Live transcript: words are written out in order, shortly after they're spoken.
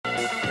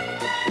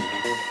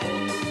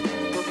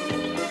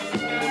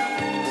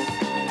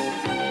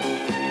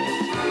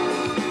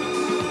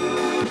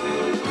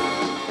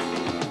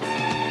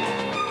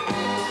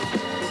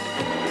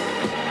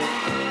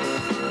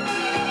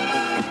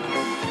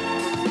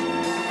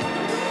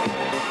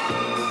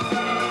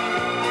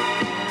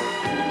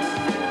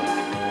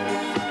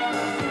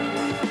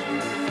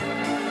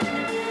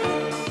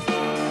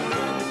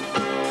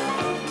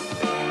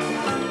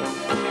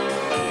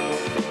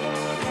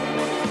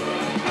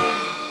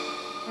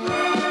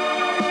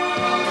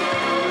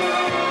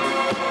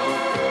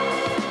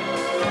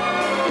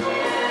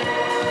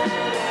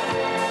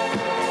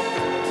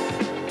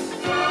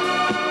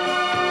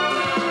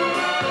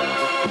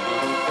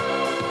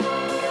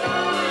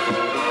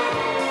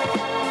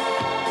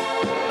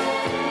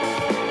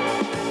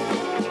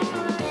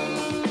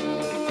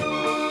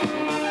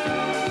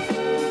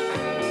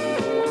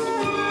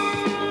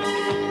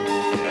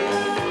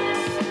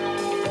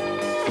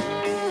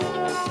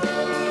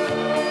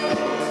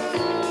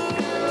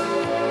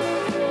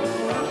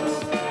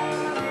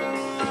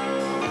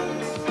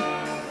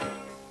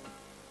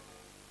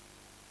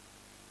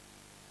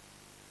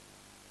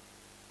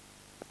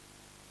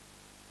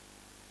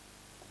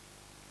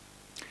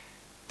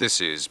This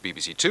is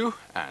BBC Two,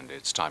 and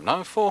it's time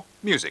now for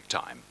Music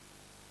Time.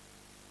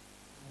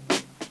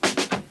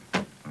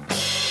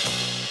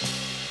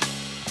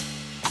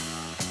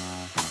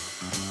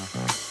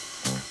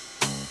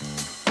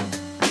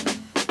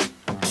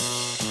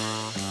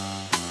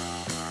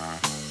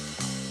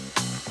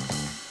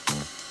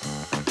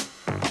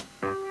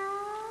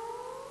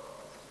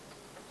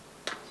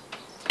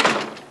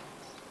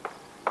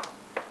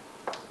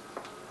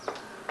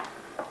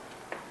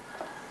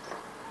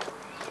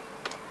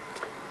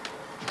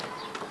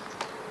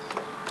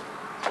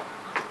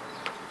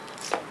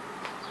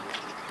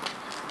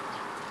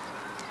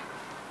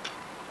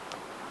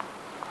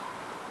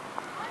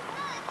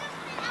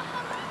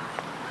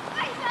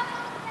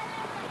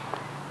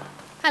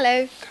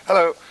 Hello.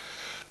 Hello.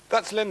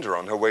 That's Linda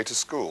on her way to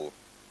school.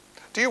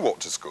 Do you walk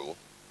to school?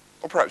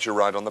 Or perhaps you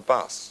ride on the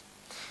bus?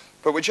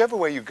 But whichever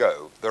way you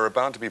go, there are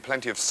bound to be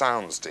plenty of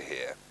sounds to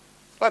hear,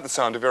 like the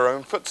sound of your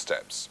own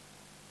footsteps.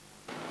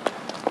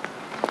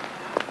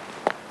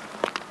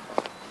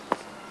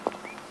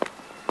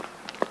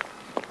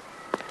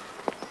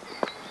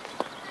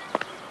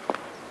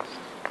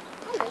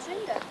 Oh, there's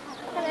Linda.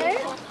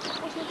 Hello.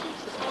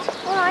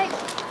 All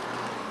right.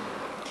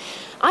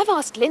 I've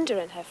asked Linda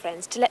and her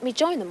friends to let me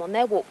join them on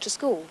their walk to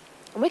school,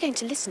 and we're going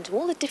to listen to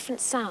all the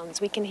different sounds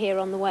we can hear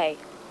on the way.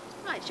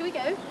 Right, shall we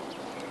go?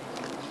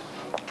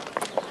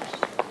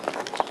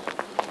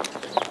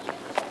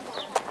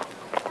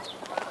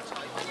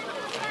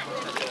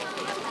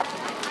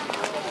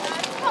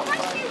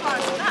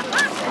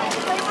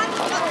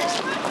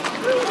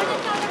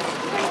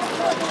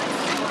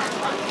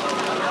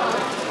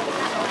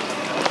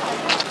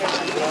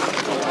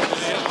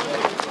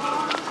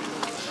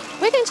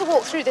 We're going to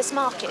walk through this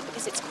market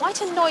because it's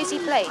quite a noisy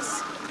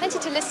place. Plenty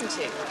to listen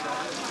to.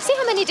 See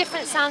how many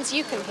different sounds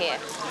you can hear.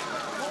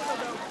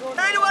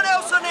 Anyone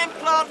else on them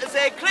planters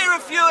there? Clear a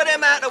few of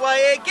them out of the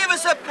way here. Give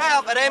us a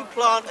pound for them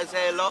planters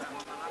here, lot.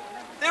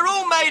 They're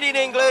all made in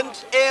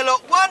England. Here,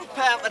 look, £1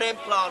 for them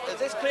planters.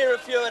 Let's clear a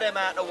few of them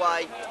out of the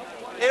way.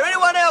 Here,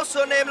 anyone else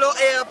on them, look,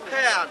 here,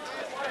 £1.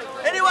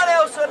 Anyone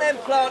else on them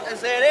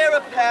planters there? Here,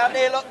 £1.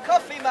 Here, look,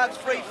 coffee mugs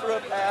free for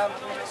 £1.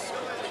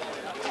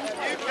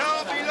 You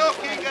can't be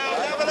looking,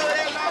 girls. Have a look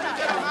at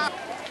that.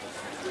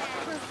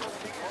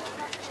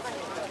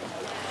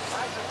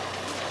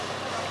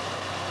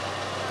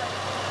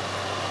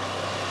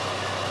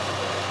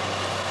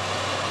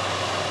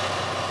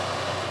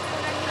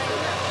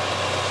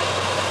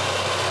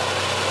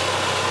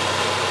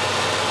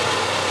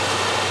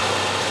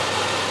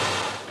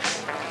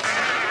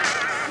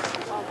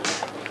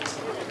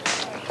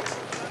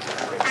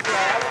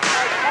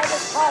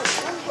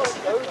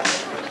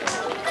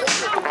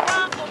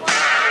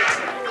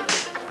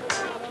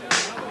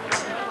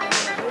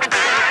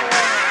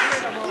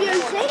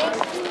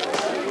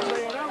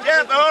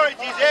 Yeah, the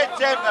oranges here,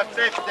 10 for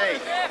 50.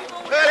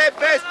 Well,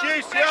 best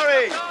juicy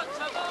orange.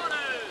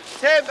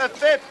 10 for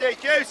 50,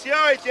 juicy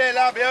orange here,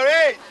 love, you're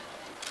in.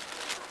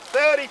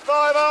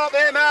 35 up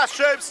there,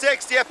 mushrooms,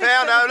 60 a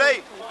pound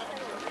only.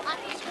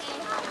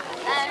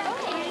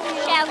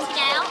 Shouting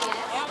out.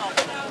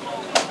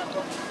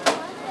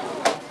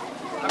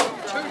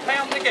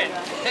 £2 again.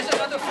 There's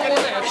another 4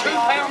 there,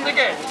 £2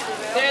 again.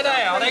 There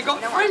they are. They've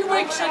got 3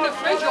 weeks in the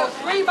fridge or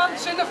 3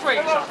 months in the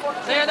freezer.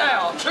 There they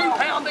are,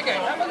 £2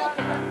 again. Have a look at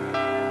that.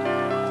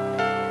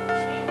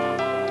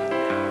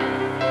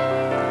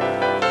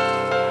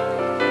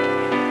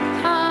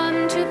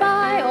 Come to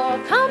buy or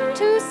come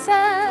to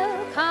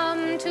sell,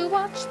 come to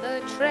watch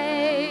the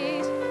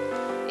trade.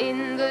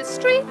 In the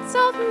streets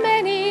of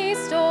many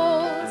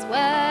stalls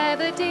where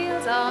the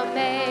deals are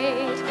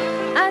made,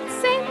 at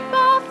St.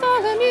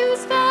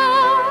 Bartholomew's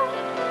Fair.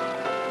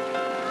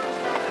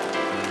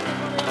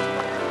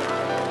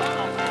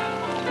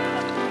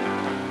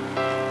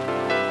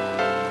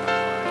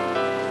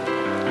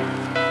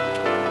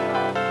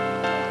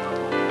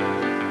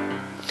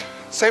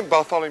 St.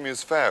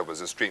 Bartholomew's Fair was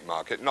a street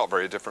market, not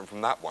very different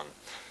from that one,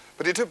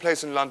 but it took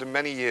place in London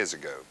many years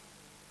ago.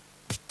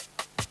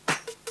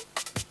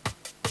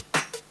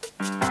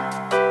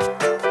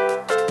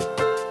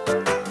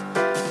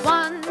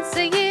 Once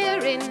a year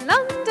in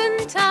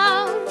London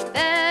town,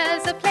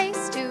 there's a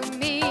place to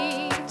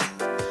meet.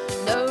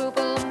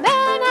 Noblemen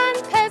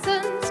and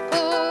peasants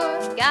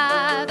poor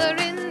gather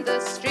in the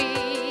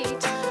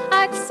street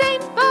at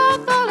St.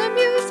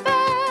 Bartholomew's Fair.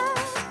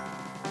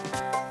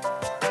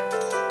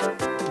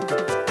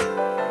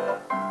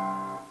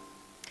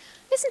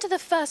 Listen to the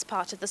first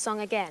part of the song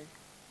again.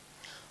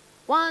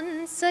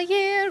 Once a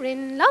year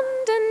in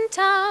London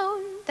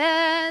town,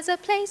 there's a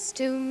place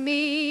to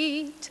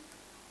meet.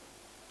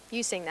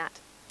 You sing that.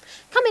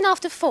 Come in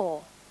after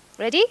 4.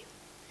 Ready?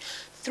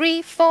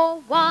 3,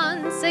 4,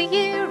 once a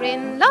year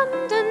in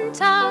London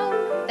town,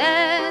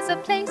 there's a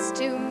place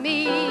to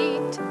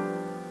meet.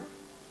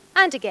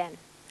 And again.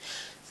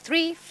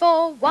 3,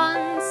 4,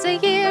 once a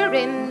year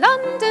in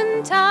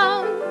London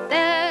town,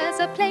 there's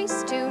a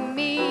place to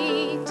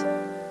meet.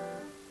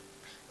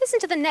 Listen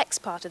to the next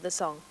part of the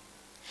song.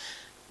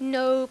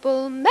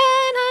 Noblemen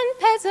and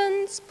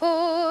peasants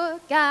poor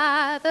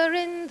gather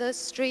in the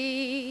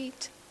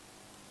street.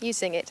 You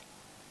sing it.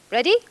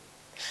 Ready?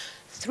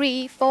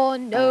 3, 4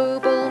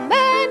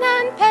 noblemen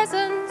and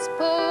peasants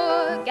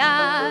poor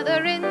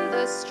gather in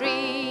the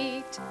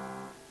street.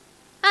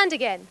 And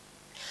again.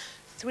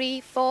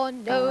 3, 4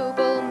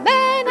 noblemen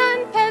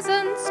and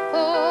peasants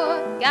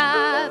poor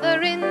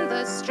gather in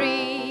the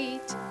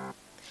street.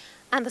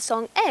 And the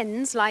song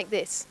ends like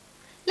this.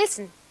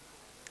 Listen.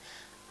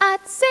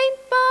 At St.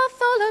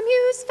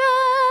 Bartholomew's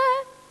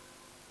Fair.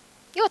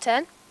 Your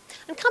turn.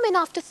 And come in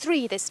after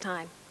 3 this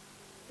time.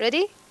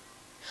 Ready?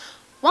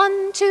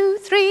 1, 2,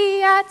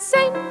 3 at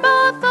St.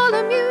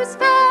 Bartholomew's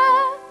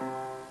Fair.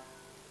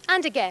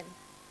 And again.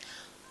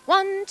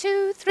 1,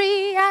 2,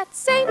 3 at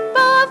St.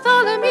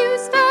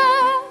 Bartholomew's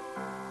Fair.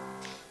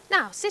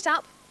 Now sit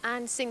up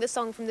and sing the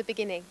song from the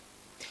beginning.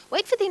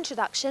 Wait for the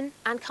introduction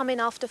and come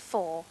in after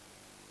 4.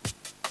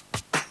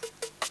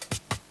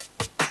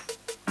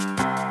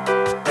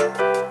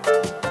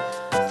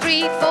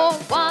 3, 4,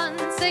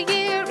 once a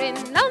year in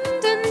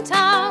London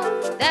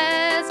town,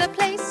 there's a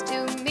place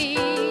to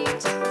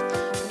meet.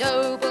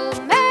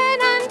 Noblemen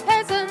and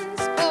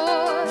peasants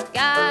poor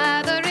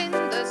gather in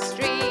the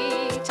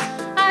street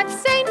at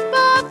St.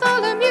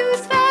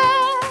 Bartholomew's Fair.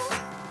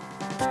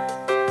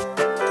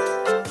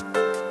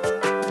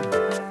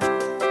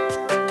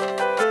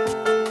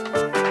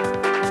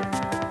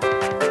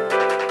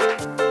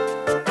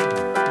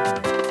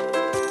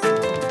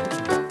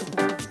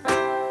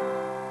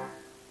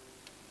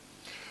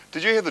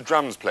 Did you hear the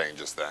drums playing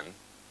just then?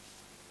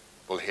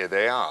 Well, here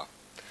they are.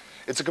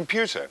 It's a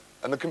computer,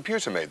 and the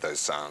computer made those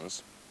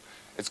sounds.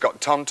 It's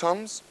got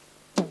tom-toms,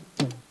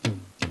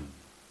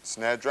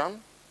 snare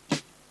drum,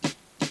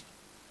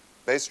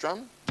 bass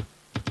drum,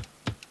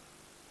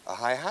 a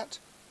hi-hat,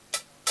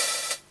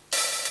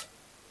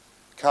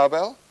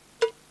 cowbell,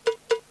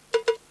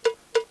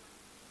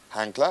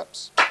 hand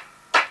claps,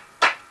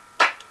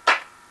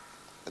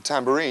 a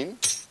tambourine,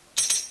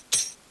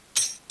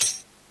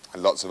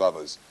 and lots of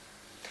others.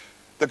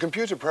 The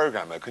computer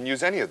programmer can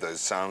use any of those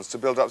sounds to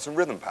build up some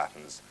rhythm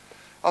patterns.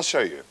 I'll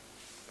show you.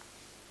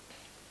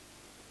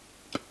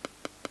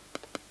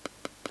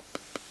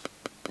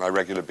 My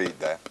regular beat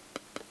there.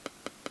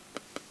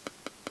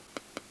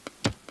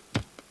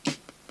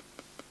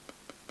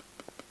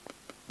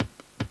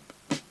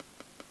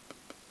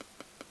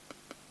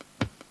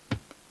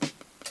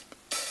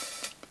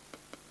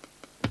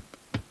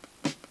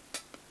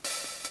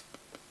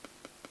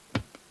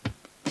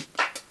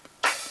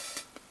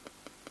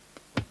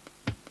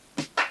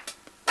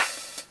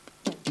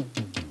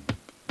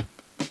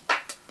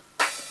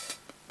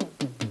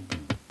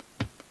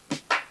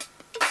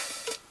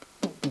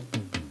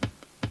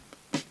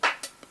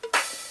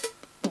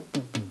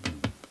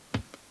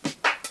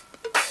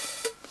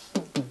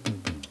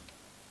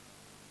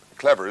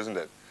 Clever, isn't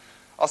it?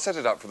 I'll set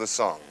it up for the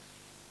song.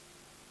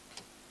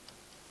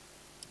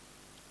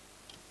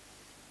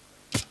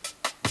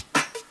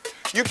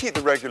 You keep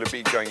the regular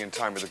beat going in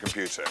time with the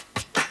computer.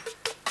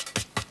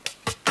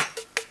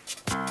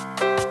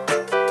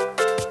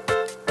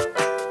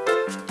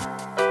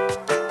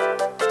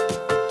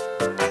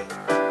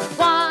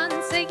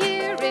 Once a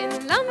year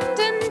in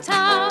London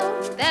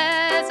town,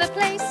 there's a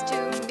place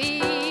to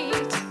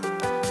meet.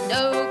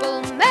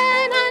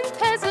 Noblemen and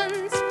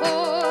peasants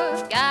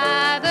poor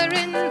gather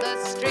in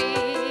the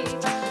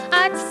street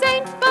at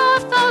St.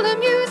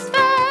 Bartholomew's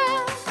Fair.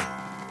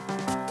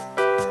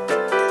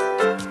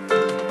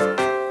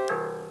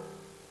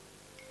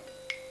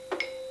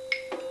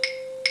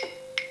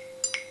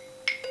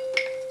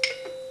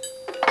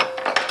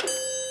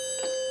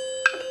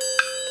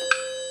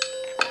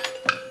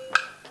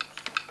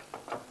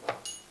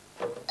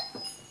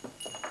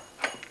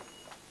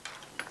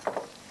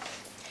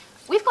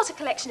 We've got a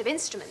collection of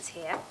instruments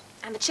here,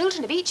 and the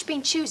children have each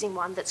been choosing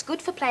one that's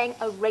good for playing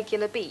a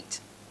regular beat.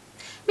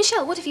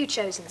 Michelle, what have you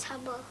chosen?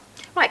 Tumble.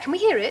 Right, can we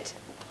hear it?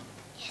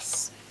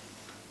 Yes.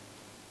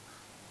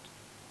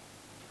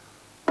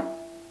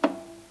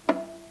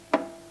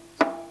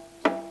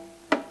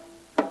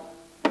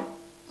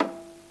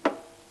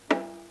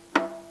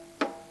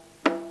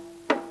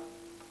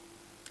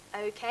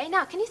 Okay,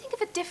 now can you think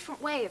of a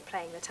different way of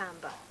playing the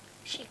timbre?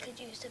 She could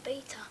use a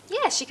beater.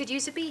 Yes, she could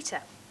use a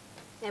beater.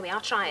 There we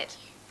are, try it.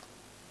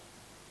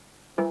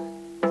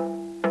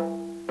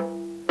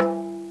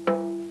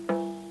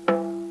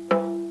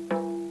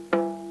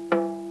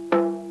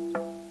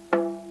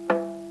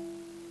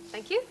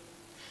 Thank you.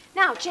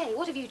 Now, Jay,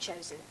 what have you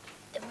chosen?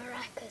 The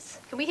maracas.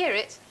 Can we hear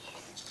it?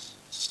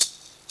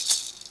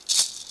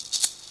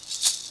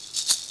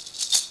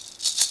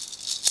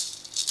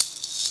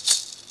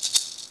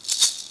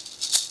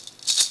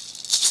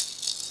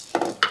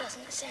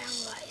 Doesn't sound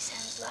right, it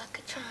sounds like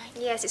a train.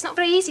 Yes, it's not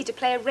very easy to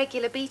play a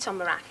regular beat on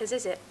maracas,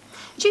 is it?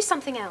 Choose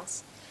something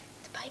else.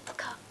 The paper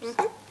cups.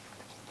 Mm-hmm.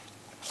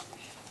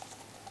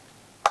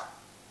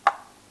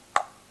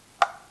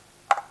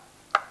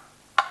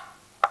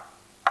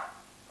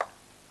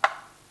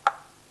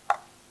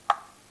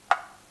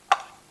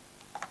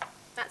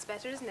 That's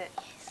better, isn't it?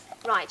 Yes.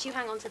 Right, you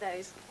hang on to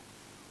those.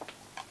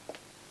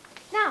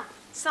 Now,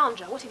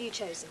 Sandra, what have you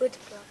chosen? Wood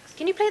blocks.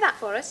 Can you play that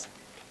for us?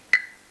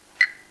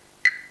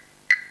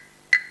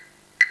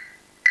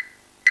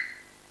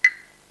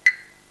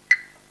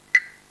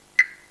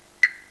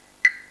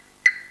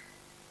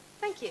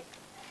 Thank you.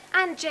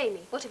 And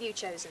Jamie, what have you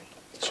chosen?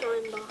 The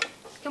chime bar.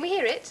 Can we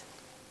hear it?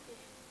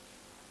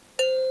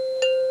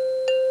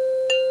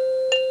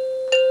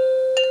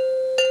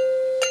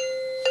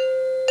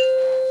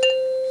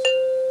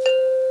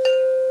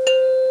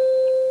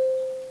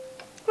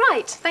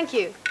 Right, thank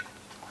you.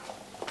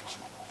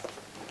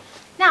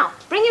 Now,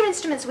 bring your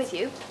instruments with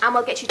you and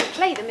we'll get you to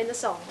play them in the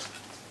song.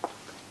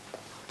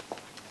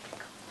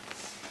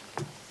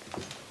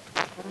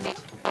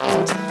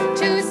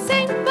 To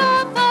St.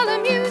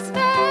 Bartholomew's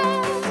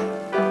Fair,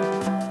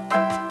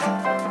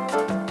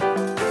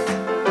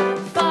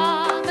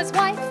 farmer's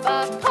wife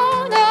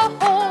upon a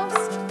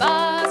horse,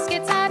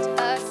 baskets at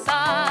her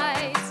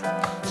sides.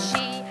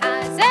 She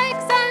has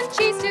eggs and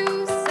cheese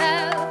to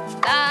sell,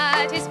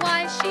 that is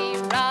why she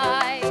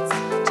rides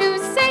to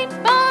St.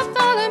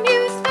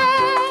 Bartholomew's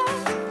Fair.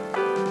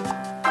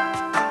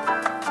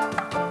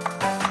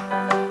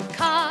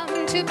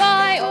 Come to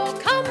buy or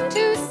come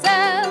to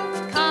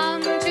sell,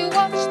 come to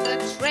watch the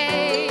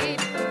trade.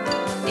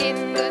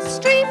 In the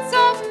streets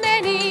of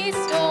many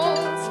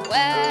stalls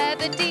where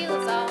the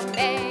deals are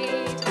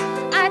made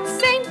at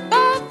St.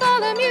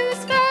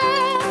 Bartholomew's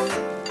Fair.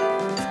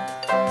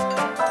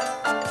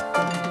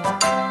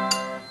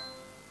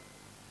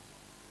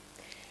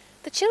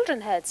 The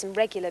children heard some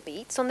regular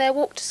beats on their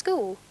walk to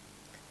school.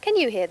 Can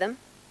you hear them?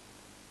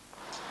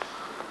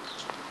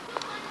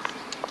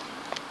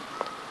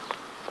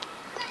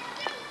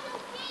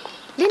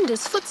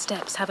 Linda's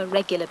footsteps have a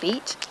regular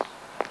beat.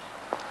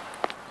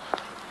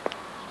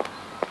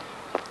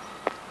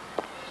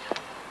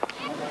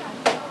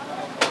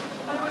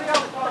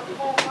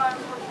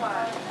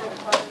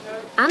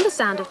 And the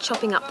sound of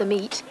chopping up the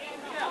meat.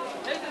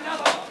 There's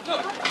another.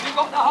 Look, you've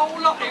got the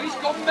whole lot here. He's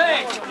gone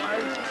mad.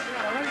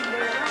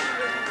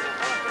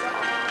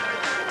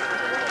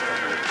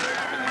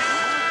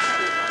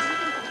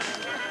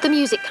 The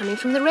music coming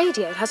from the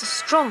radio has a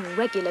strong,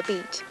 regular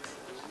beat.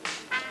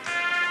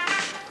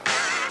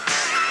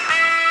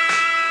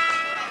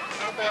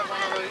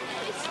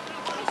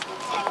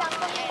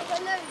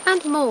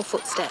 And more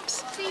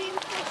footsteps.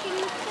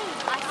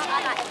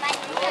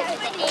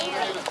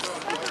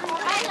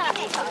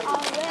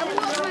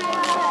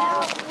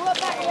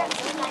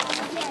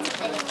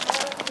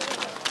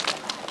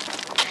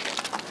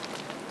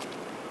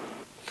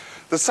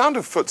 The sound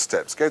of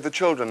footsteps gave the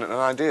children an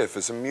idea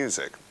for some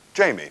music.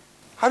 Jamie,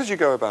 how did you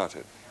go about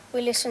it?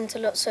 We listened to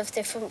lots of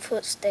different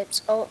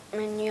footsteps, old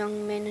men,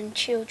 young men and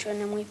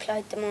children, and we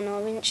played them on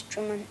our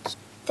instruments.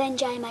 Then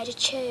Jay made a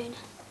tune.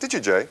 Did you,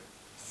 Jay?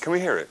 Can we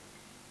hear it?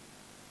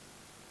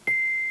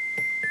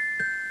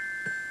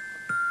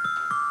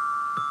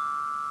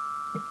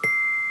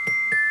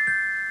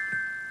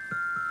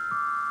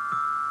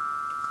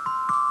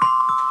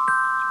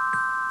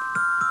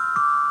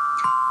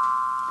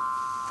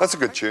 That's a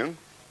good tune.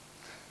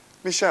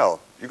 Michelle,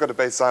 you've got a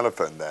bass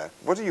xylophone there.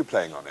 What are you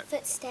playing on it?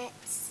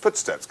 Footsteps.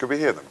 Footsteps. Could we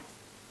hear them?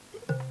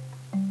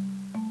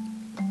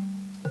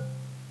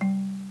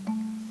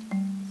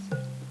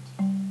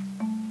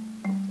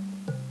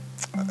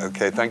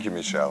 Okay, thank you,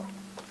 Michelle.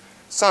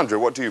 Sandra,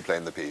 what do you play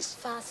in the piece?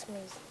 Fast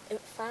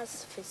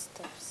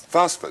footsteps.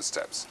 Fast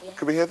footsteps. Yeah.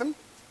 Could we hear them?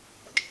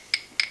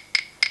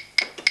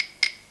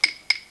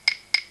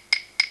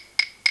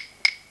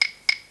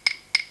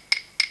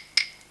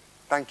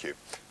 Thank you.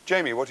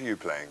 Jamie, what are you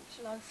playing?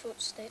 Slow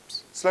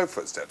footsteps. Slow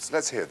footsteps.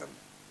 Let's hear them.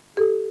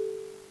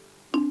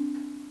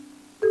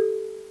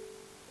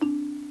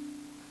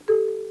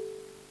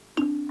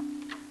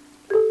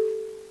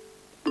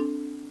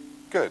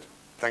 Good.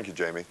 Thank you,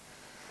 Jamie.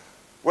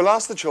 We'll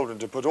ask the children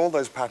to put all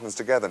those patterns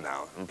together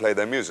now and play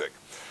their music.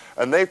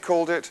 And they've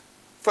called it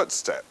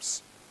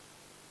Footsteps.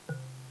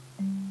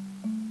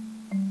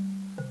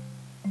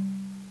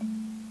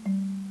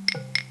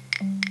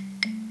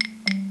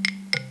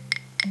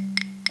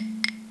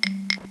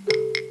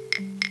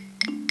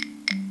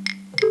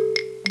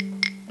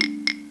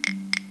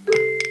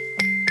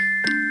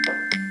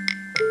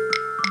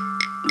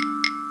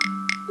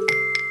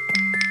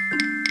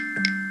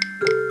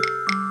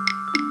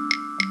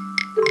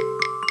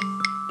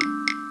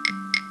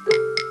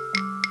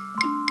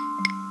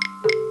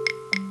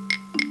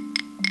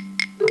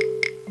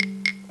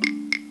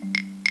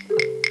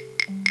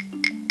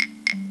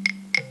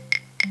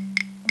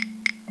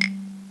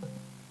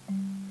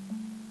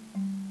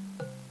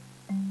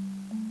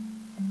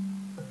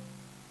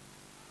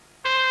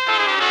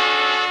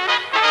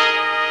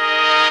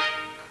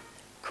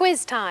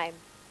 Quiz time.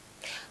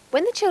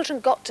 When the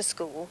children got to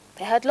school,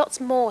 they heard lots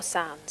more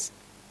sounds.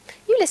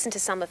 You listen to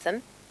some of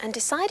them and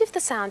decide if the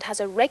sound has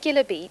a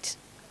regular beat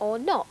or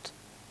not.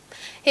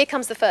 Here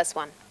comes the first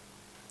one.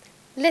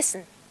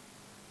 Listen.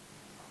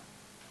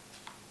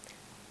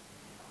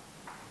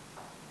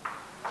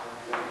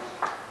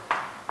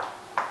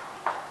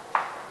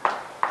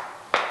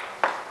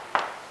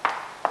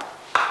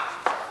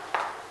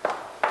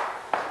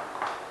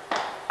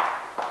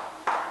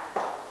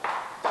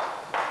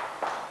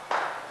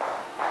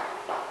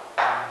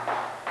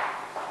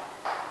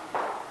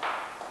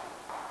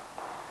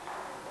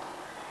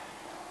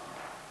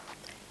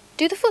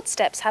 Do the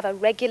footsteps have a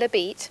regular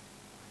beat?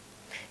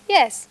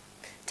 Yes.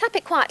 Tap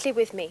it quietly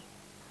with me.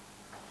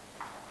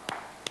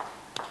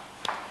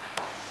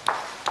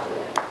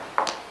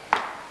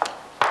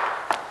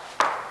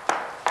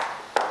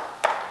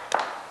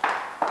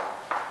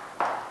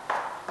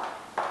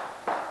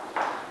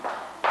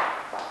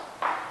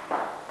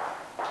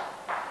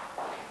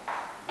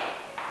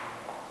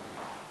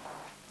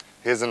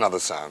 Here's another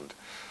sound.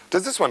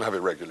 Does this one have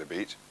a regular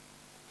beat?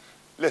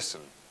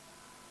 Listen.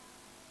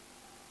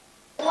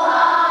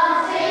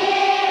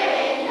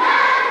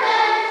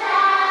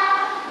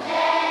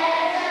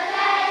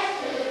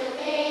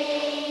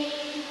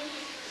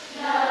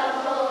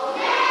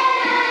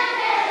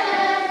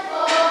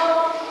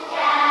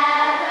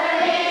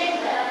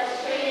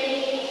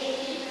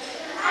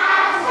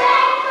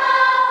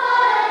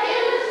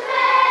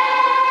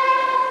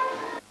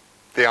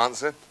 The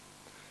answer?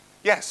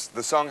 Yes,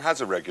 the song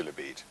has a regular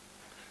beat.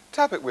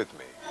 Tap it with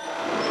me.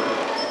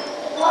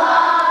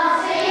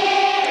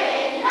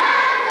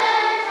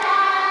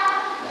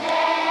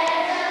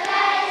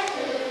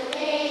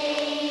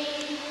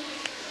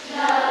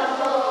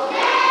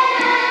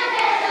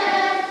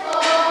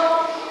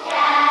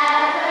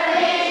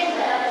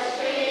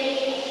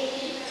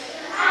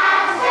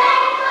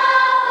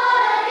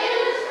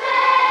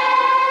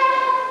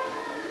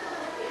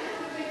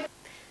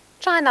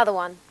 Try another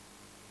one.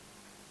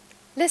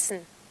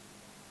 Listen.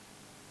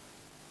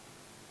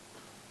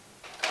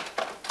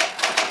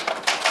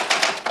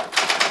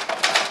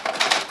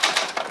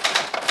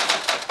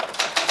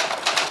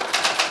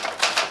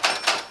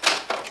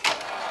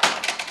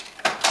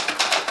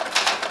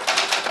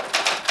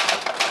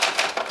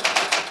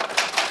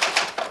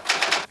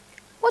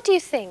 What do you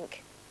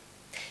think?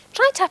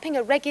 Try tapping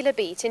a regular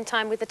beat in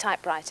time with the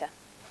typewriter.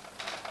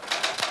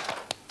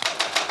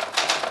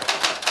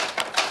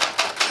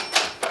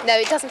 No,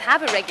 it doesn't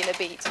have a regular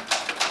beat.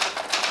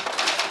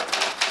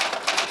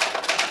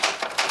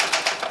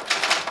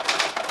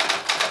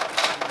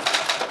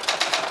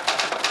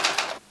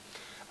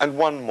 And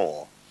one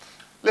more.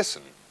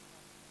 Listen.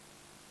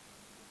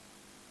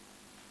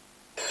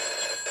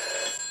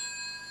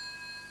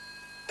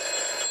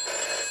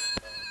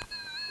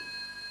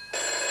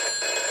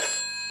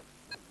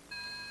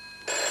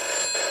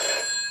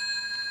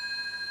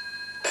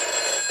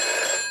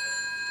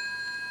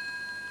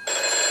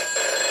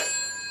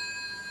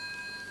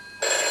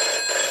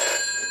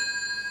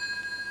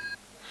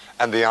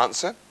 And the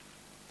answer?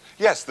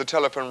 Yes, the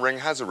telephone ring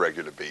has a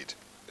regular beat.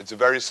 It's a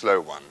very slow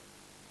one.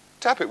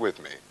 Tap it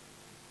with me.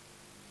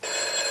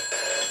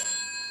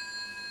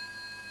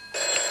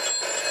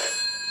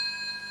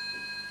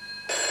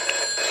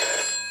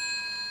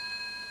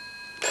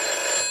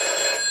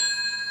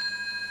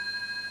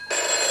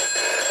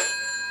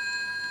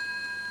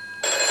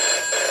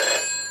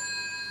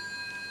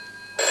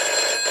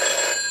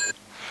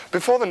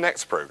 Before the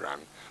next program,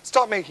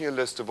 start making a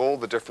list of all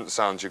the different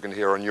sounds you can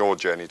hear on your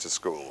journey to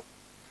school.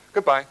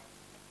 Goodbye.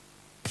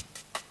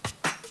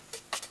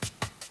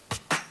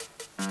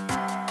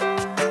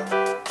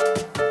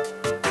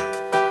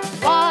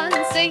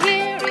 Once a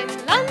year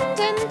in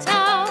London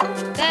town,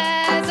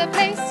 there's a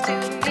place to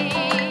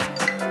meet.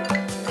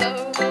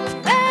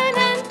 Noblemen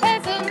and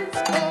peasants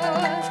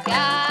poor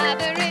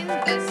gather in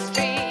the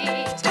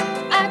street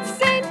at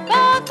St.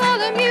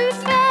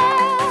 Bartholomew's Fair.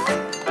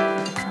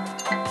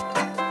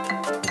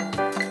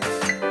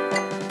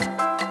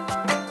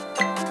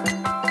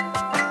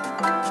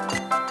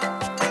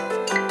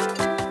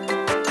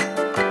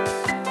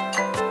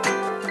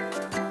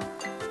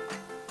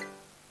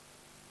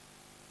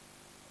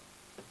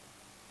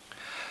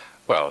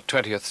 Well,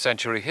 20th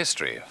century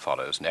history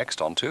follows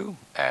next on 2,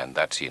 and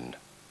that's in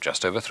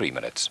just over 3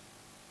 minutes.